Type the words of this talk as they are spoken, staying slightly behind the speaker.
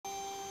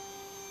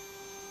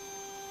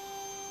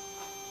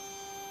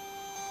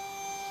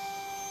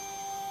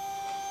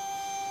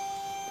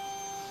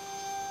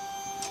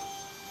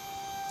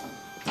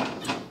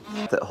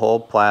got the whole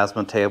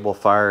plasma table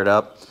fired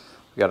up.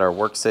 We got our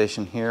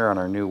workstation here on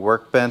our new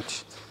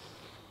workbench,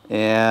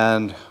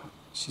 and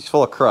she's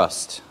full of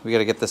crust. We got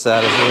to get this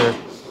out of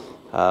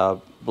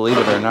here. Believe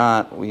it or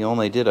not, we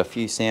only did a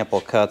few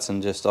sample cuts,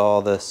 and just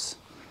all this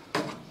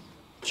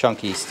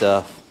chunky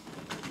stuff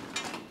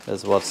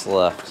is what's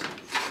left.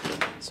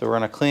 So we're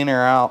going to clean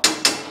her out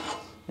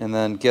and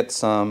then get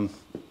some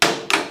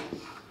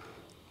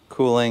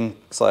cooling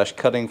 /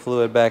 cutting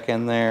fluid back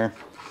in there,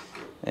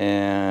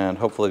 and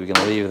hopefully we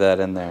can leave that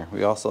in there.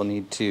 We also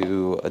need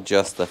to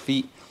adjust the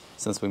feet.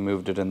 Since we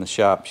moved it in the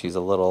shop, she's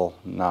a little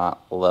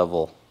not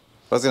level.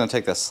 I was going to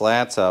take the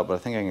slats out, but I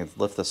think I can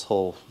lift this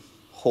whole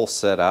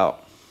set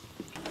out.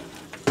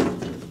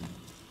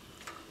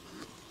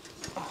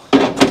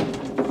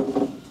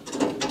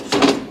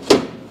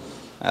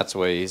 That's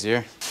way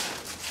easier.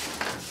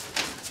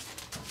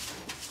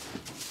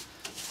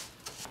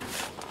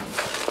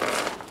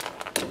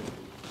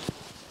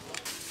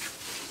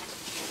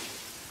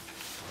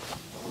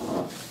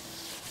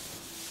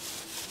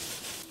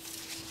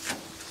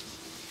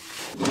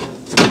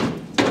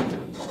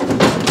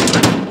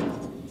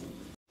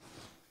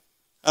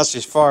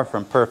 She's far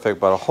from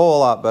perfect, but a whole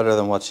lot better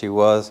than what she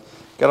was.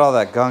 Got all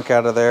that gunk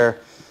out of there.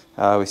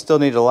 We still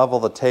need to level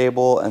the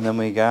table, and then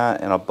we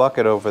got in a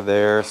bucket over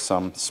there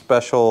some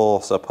special,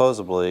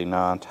 supposedly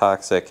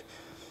non-toxic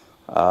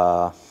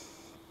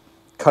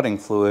cutting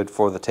fluid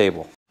for the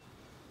table.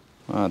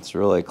 Well, it's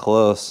really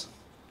close.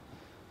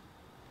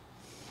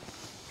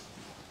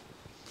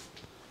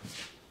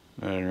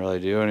 I didn't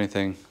really do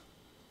anything.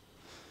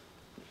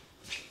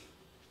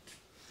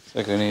 Looks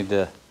like we need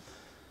to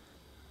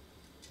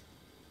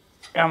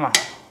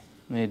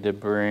need to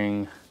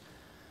bring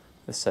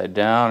this side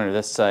down or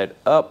this side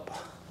up.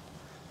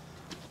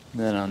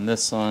 Then on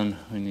this one,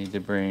 we need to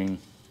bring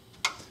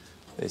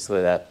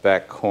basically that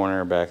back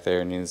corner back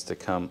there needs to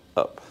come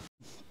up.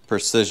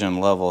 Precision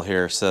level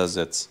here says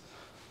it's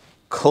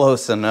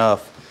close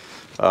enough.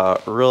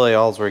 Really,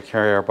 all we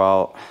care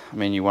about, I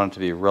mean, you want it to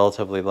be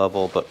relatively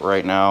level, but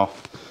right now,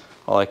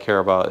 all I care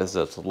about is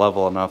it's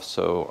level enough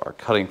so our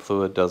cutting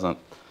fluid doesn't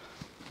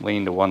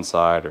lean to one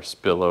side or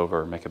spill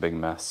over or make a big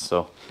mess.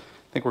 So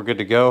I think we're good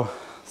to go.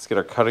 Let's get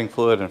our cutting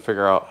fluid and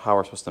figure out how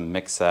we're supposed to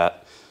mix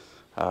that.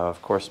 Of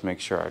course,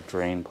 make sure our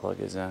drain plug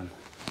is in.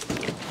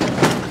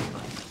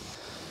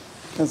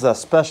 This is a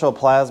special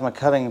plasma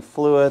cutting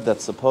fluid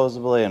that's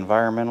supposedly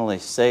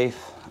environmentally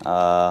safe.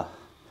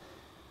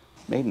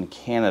 Made in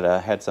Canada.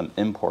 Had some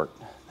import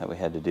that we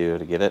had to do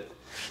to get it.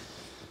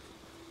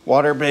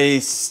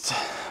 Water-based.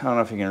 I don't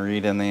know if you can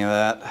read any of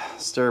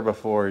that. Stir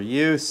before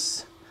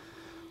use.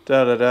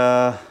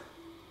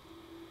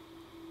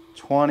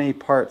 20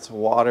 parts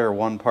water,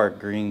 1 part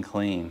green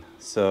clean.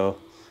 So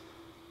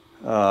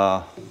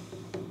I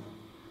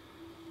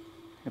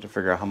have to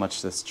figure out how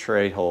much this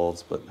tray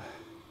holds, but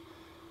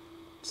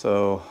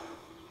so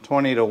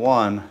 20 to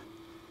 1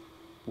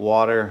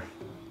 water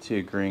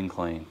to green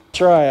clean.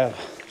 Try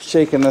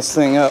shaking this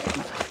thing up.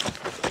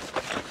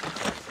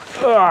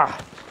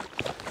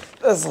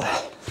 This is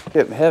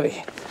getting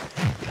heavy.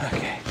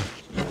 Okay.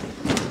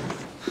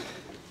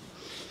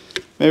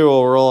 Maybe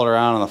we'll roll it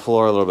around on the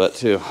floor a little bit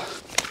too.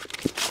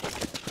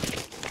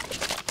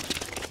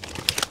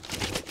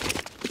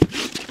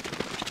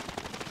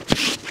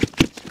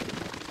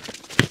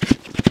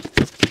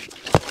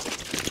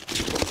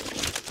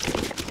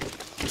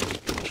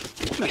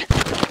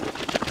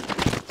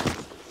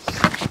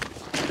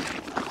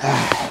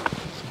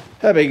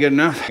 That'd be good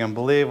enough. I can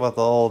believe what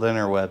the old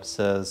interweb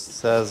says. It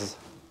says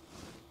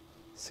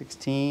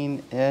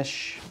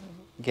 16-ish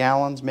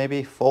gallons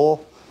maybe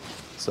full.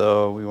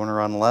 So we want to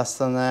run less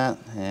than that,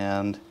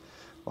 and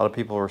a lot of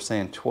people were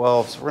saying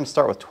 12. So we're going to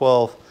start with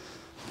 12.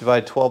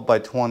 Divide 12 by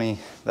 20.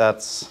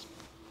 That's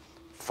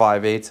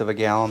 5/8 of a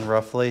gallon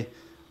roughly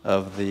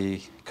of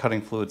the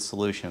cutting fluid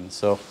solution.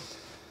 So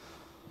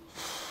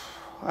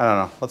I don't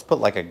know. Let's put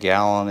like a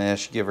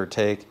gallon-ish, give or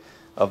take,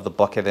 of the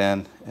bucket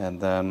in, and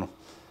then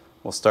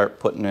we'll start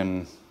putting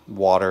in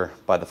water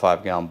by the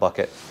 5-gallon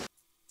bucket.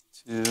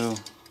 2,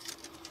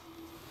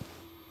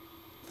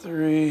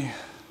 3,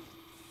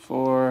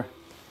 4,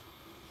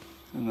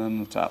 and then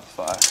the top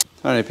 5.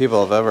 How many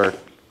people have ever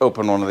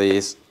opened one of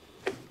these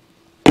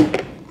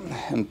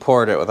and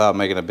poured it without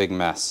making a big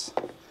mess?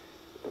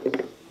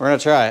 We're gonna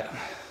try it.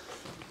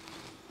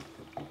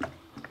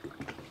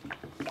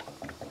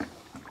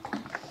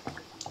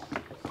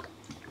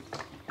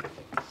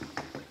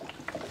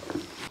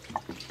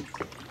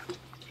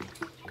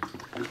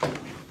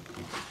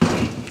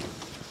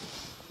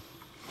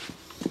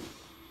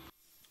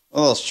 A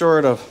little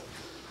short of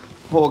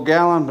a whole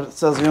gallon, but it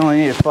says we only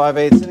need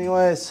 5/8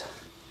 anyways. It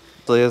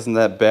really isn't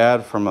that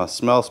bad from a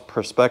smell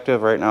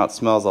perspective. Right now it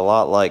smells a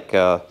lot like,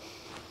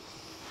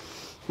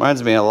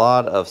 reminds me a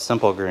lot of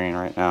Simple Green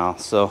right now.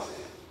 So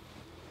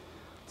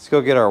let's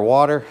go get our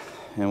water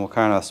and we'll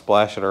kind of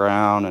splash it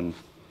around and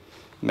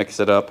mix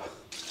it up.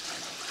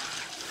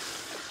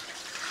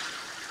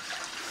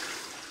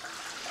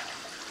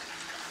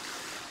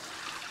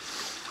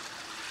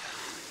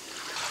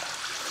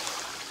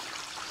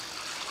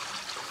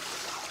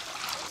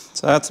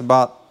 So that's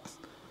about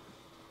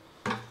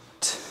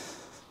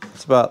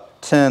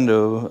 10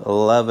 to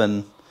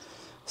 11,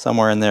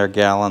 somewhere in there,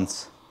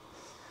 gallons.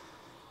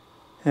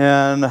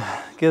 And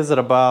gives it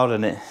about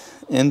an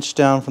inch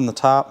down from the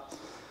top.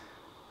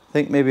 I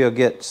think maybe I'll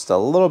get just a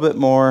little bit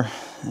more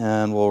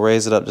and we'll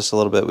raise it up just a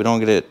little bit. We don't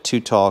get it too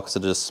tall because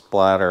it'll just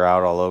splatter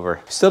out all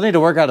over. Still need to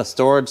work out a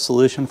storage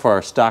solution for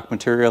our stock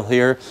material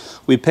here.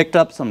 We picked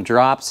up some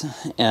drops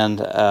and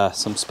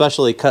some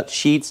specially cut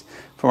sheets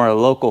from our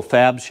local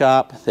fab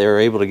shop. They were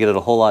able to get it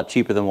a whole lot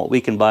cheaper than what we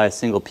can buy a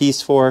single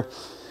piece for.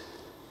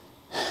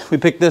 We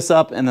picked this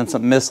up and then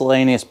some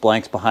miscellaneous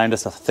blanks behind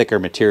us of thicker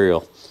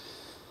material.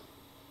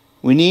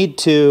 We need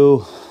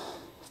to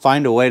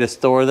find a way to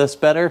store this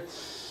better.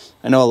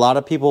 I know a lot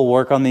of people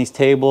work on these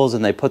tables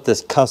and they put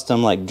this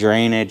custom like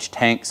drainage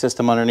tank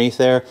system underneath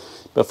there.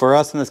 But for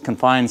us in this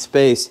confined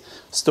space,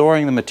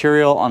 storing the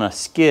material on a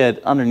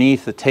skid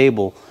underneath the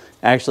table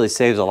actually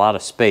saves a lot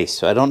of space.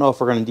 So I don't know if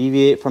we're going to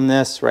deviate from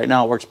this. Right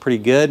now it works pretty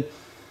good.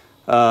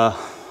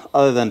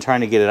 Other than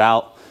trying to get it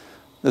out.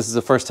 This is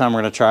the first time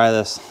we're going to try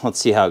this. Let's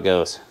see how it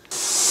goes.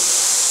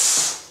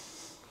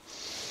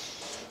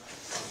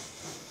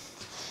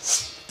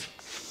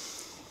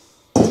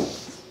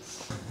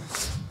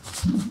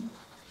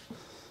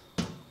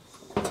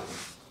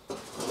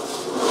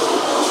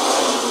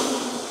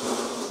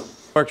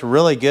 Worked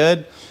really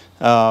good,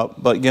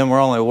 but again,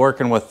 we're only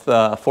working with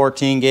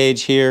 14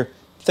 gauge here.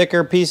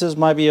 Thicker pieces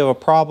might be of a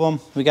problem.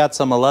 We got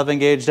some 11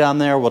 gauge down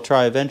there. We'll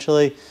try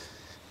eventually,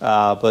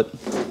 but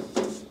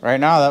right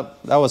now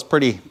that was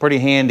pretty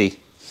handy.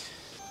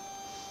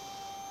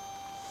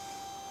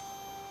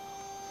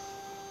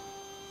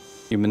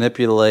 You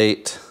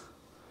manipulate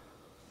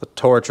the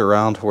torch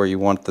around to where you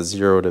want the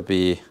 0 to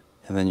be,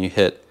 and then you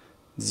hit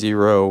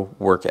 0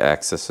 work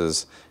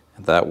axes.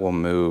 That will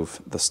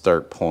move the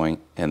start point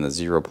and the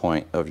 0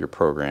 point of your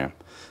program.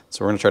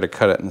 So we're going to try to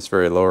cut it in this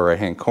very lower right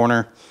hand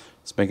corner.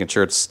 Just making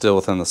sure it's still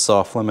within the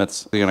soft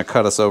limits. We're going to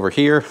cut us over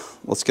here.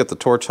 Let's get the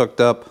torch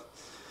hooked up.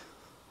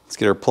 Let's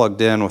get her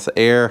plugged in with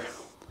air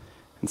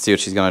and see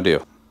what she's going to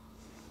do.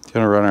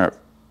 Going to run her at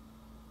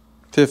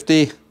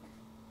 50,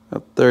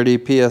 up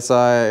 30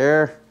 psi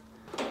air.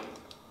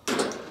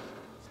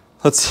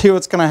 Let's see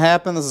what's going to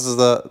happen. This is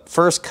the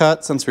first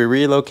cut since we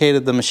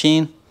relocated the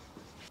machine.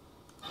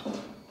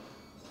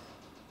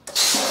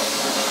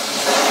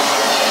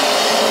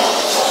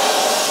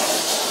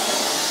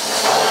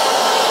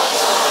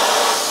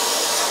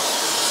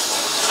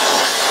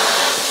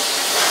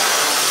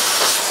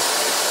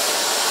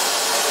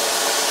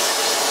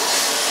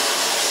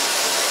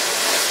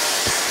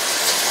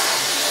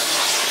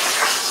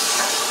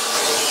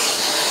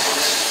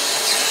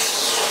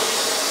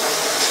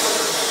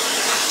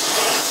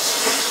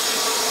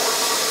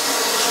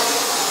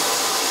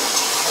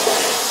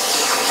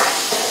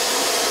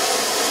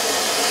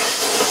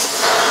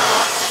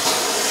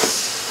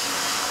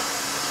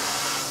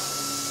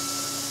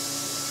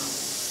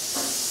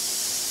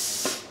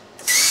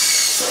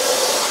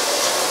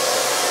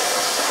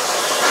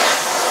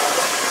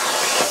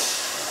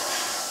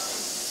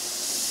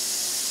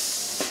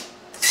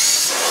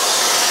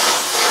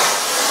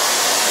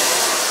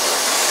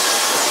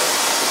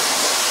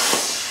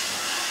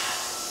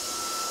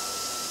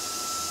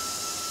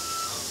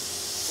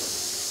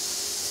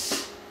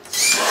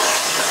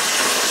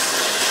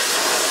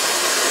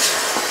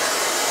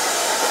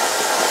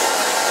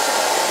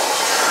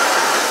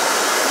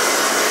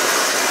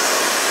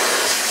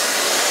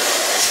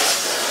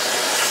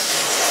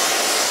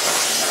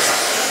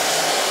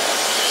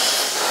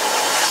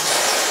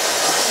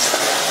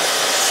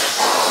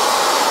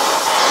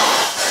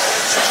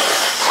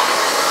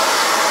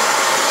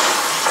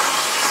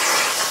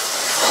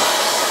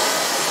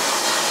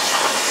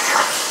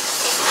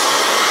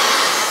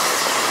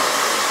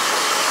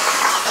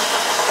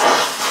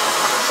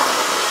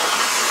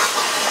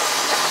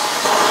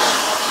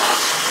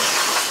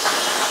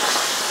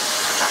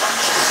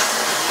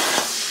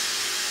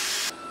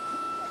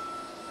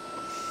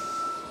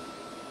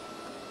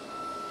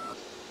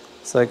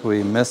 Looks like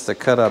we missed a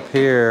cut up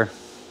here.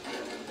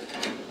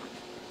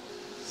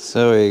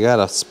 So we got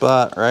a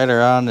spot right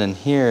around in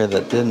here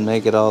that didn't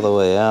make it all the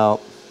way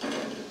out.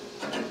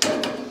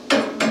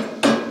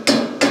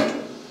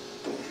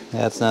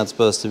 That's not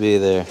supposed to be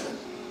there.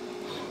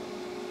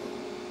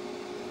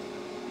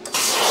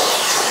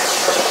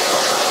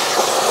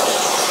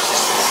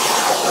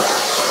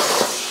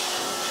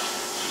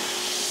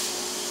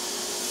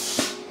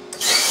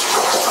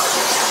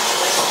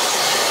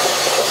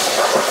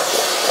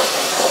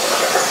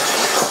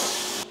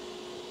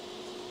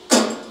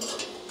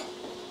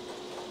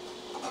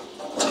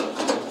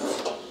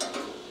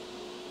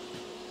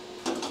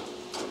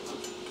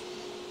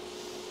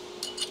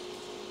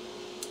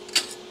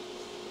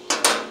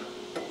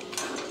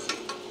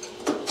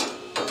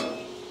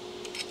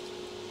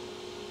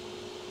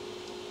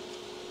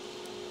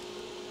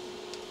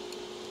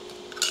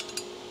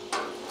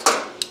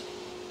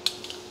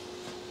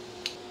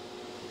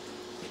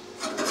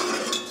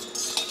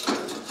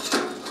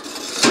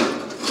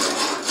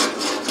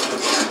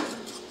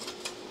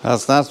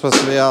 It's not supposed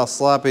to be all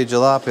sloppy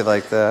jalopy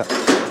like that.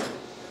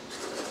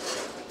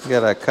 You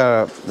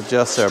gotta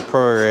adjust our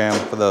program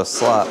for those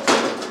slops.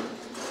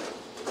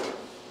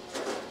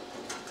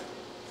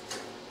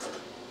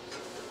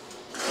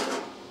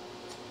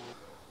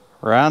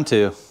 Round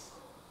 2.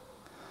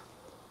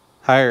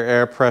 Higher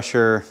air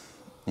pressure,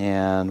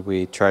 and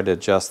we try to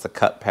adjust the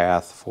cut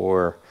path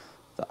for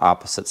the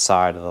opposite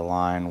side of the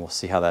line. We'll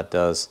see how that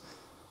does.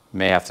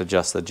 May have to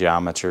adjust the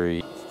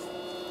geometry.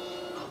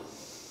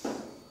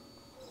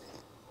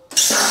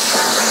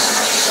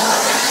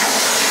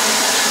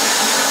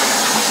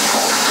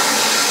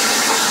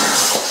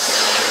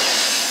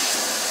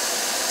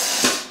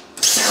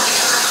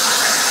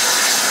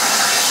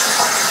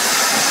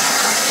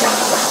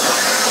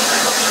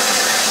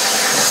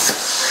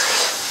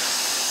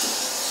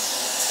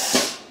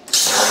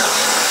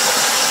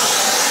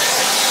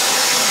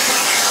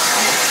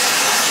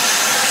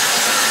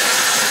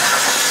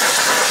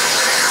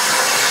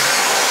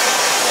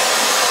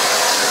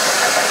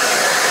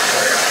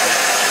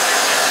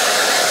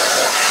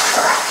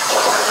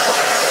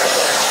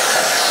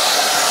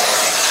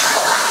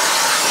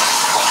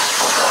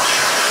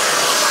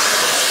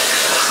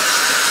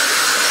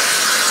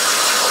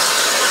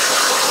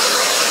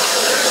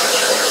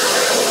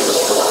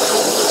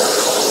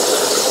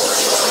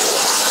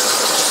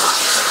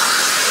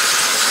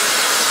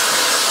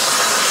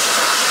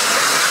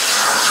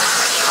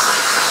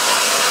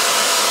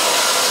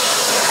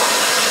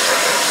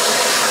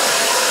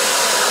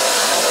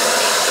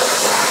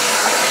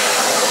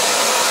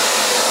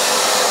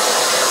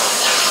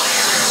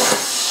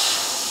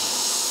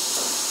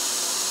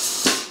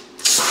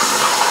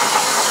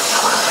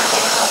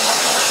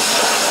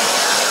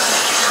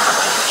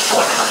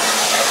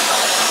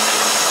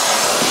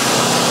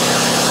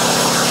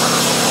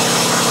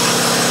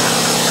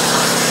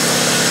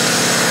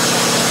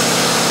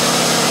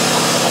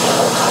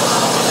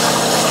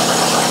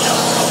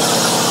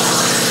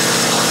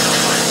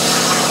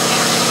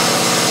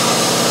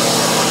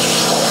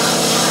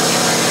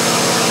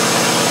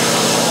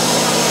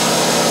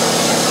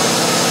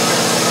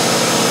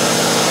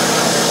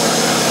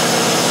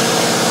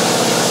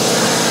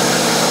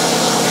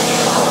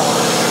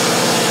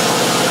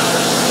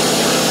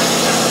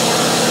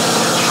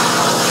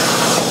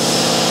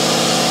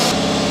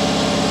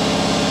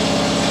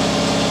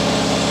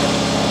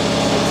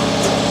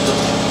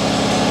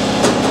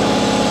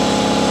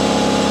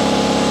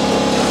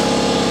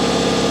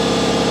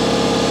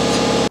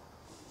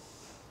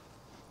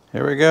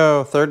 Here we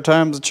go, 3rd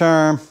time's the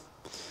charm.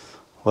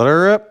 Let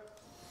her rip.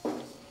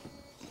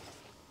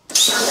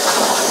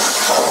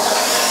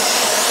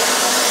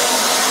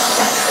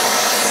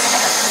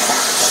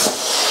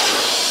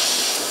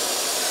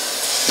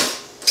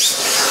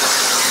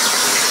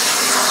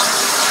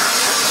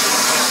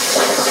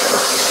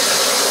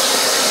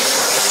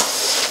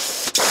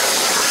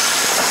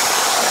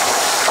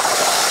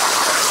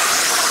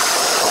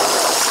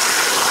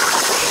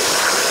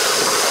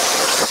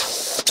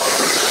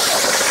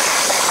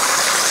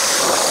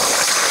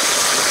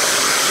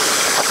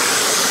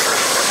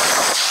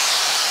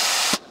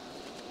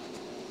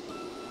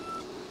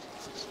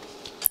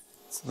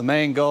 The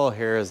main goal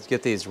here is to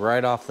get these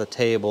right off the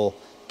table,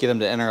 get them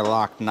to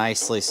interlock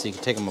nicely so you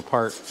can take them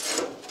apart,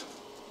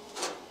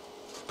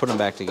 put them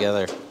back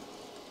together.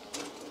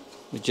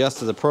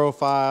 Adjusted the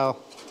profile,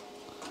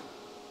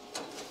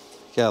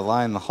 gotta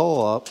line the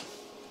hole up.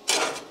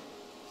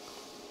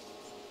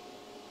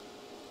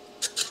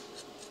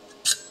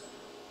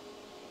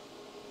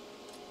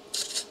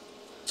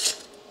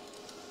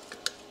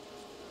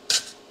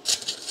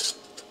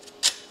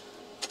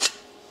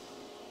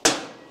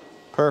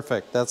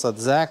 Perfect, that's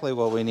exactly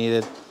what we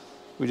needed.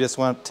 We just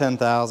went 10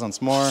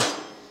 thousandths more.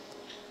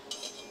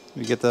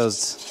 We get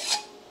those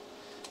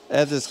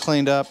edges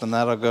cleaned up and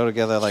that'll go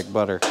together like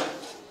butter,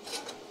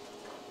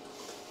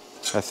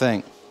 I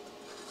think.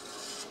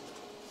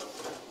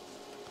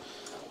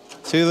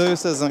 Too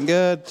loose isn't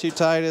good, too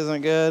tight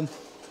isn't good.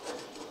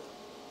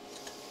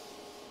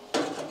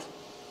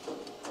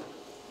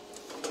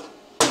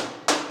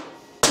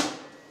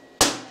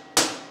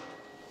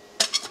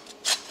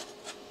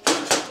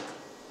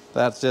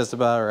 That's just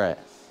about right.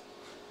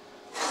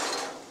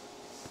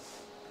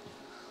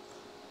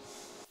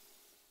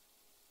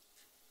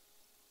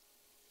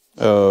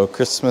 Oh,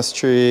 Christmas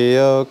tree,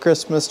 oh,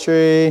 Christmas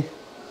tree.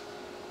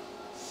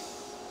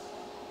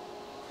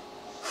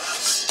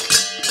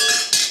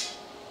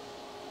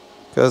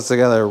 Goes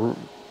together,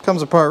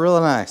 comes apart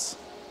really nice.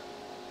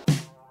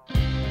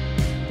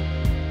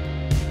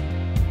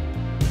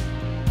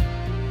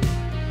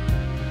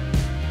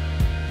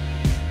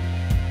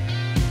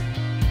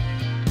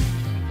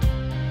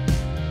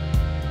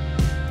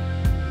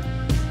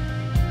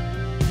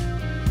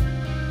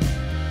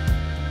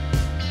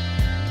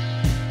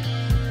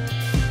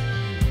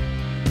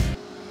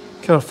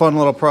 Got a fun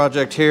little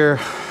project here.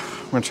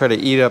 I'm gonna try to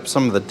eat up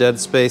some of the dead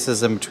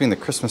spaces in between the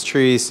Christmas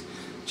trees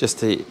just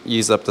to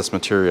use up this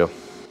material.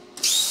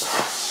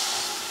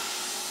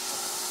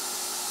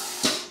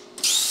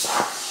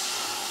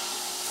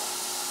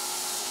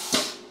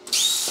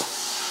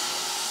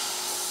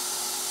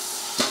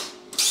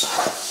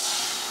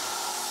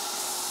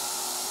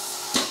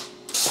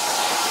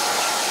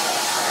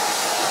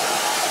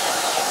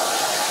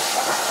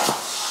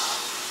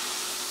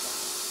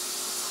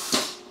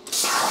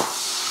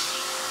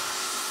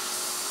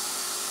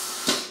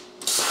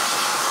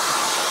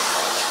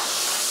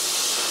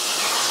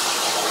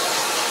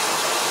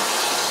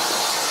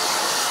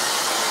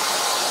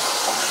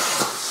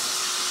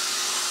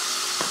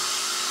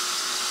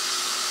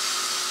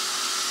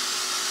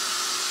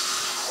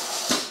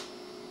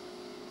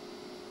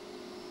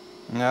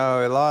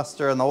 No, we lost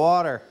her in the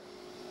water.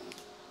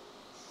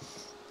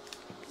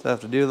 So I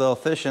have to do a little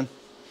fishing.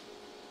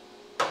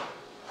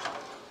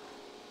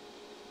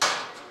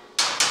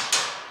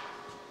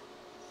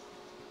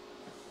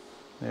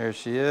 There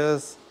she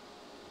is.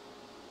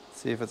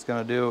 Let's see if it's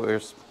gonna do what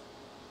it's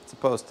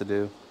supposed to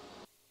do.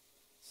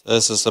 So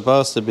this is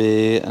supposed to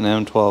be an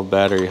M12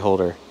 battery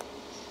holder.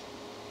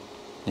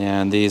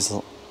 And these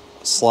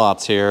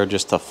slots here are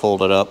just to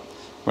fold it up.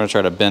 We're gonna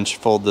try to bench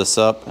fold this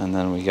up, and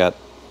then we got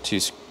two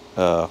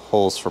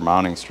holes for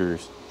mounting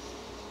screws.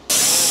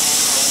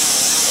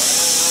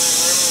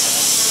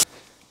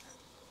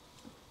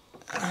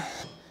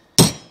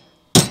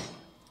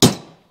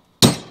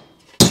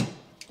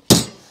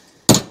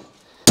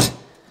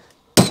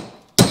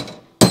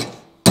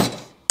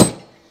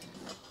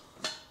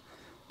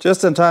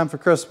 Just in time for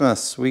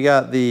Christmas, we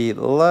got the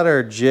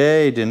letter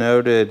J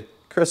denoted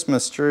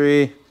Christmas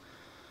tree.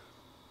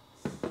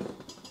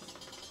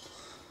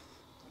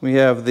 We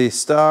have the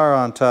star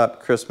on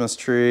top Christmas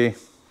tree.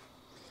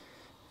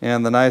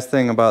 And the nice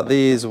thing about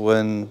these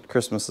when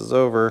Christmas is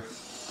over,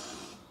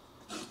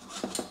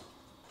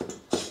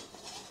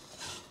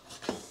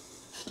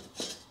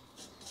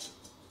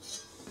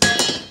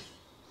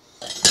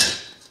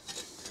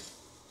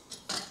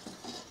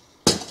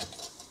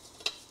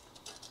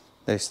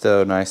 they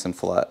stow nice and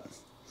flat.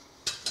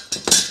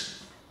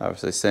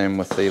 Obviously same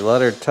with the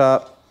lettered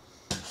top.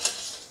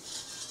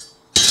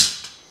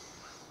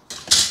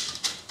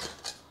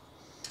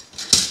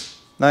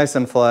 Nice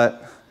and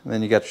flat, and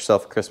then you got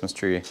yourself a Christmas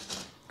tree,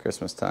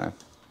 Christmas time.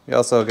 We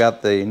also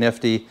got the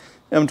nifty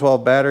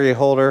M12 battery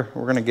holder.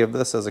 We're gonna give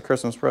this as a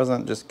Christmas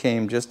present, just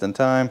came just in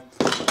time.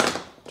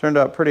 Turned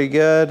out pretty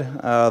good.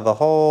 The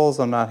holes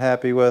I'm not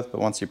happy with,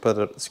 but once you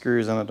put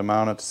screws in it to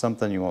mount it to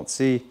something you won't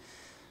see.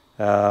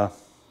 Yeah,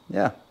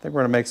 I think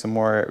we're gonna make some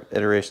more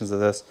iterations of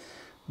this.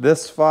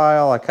 This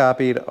file I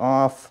copied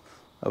off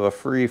of a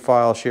free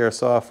file share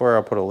software.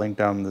 I'll put a link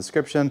down in the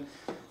description.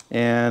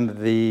 And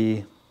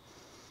the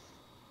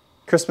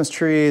Christmas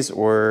trees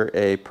were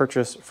a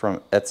purchase from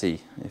Etsy.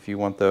 If you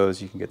want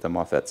those, you can get them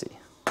off Etsy.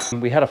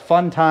 We had a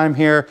fun time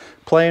here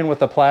playing with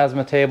the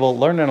plasma table,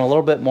 learning a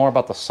little bit more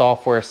about the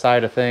software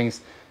side of things.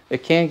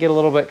 It can get a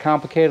little bit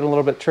complicated, a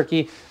little bit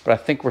tricky, but I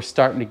think we're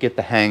starting to get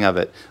the hang of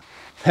it.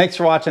 Thanks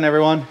for watching,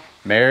 everyone.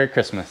 Merry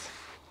Christmas.